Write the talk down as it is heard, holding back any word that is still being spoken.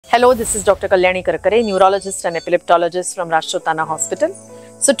Hello, this is Dr. Kalyani Karakare, neurologist and epileptologist from Rashtrotthana Hospital.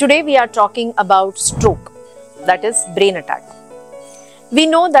 So today we are talking about stroke, that is brain attack. We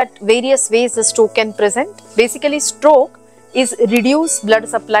know that various ways the stroke can present. Basically, stroke is reduced blood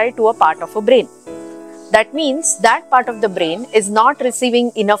supply to a part of a brain. That means that part of the brain is not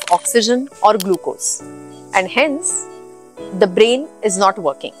receiving enough oxygen or glucose, and hence the brain is not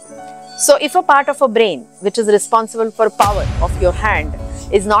working. So if a part of a brain which is responsible for power of your hand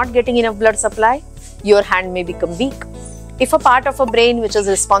is not getting enough blood supply, your hand may become weak. If a part of a brain which is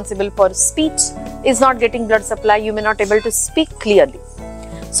responsible for speech is not getting blood supply, you may not be able to speak clearly.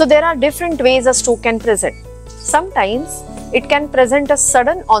 So there are different ways a stroke can present. Sometimes it can present a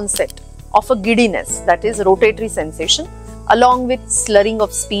sudden onset of a giddiness, that is rotatory sensation, along with slurring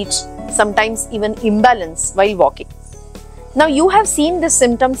of speech, sometimes even imbalance while walking. Now you have seen these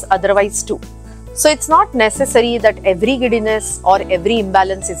symptoms otherwise too. So it's not necessary that every giddiness or every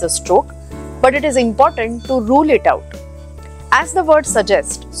imbalance is a stroke, but it is important to rule it out. As the word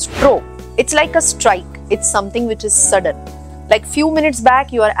suggests, stroke, it's like a strike. It's something which is sudden. Like few minutes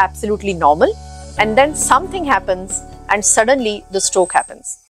back you are absolutely normal, and then something happens and suddenly the stroke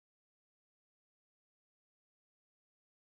happens.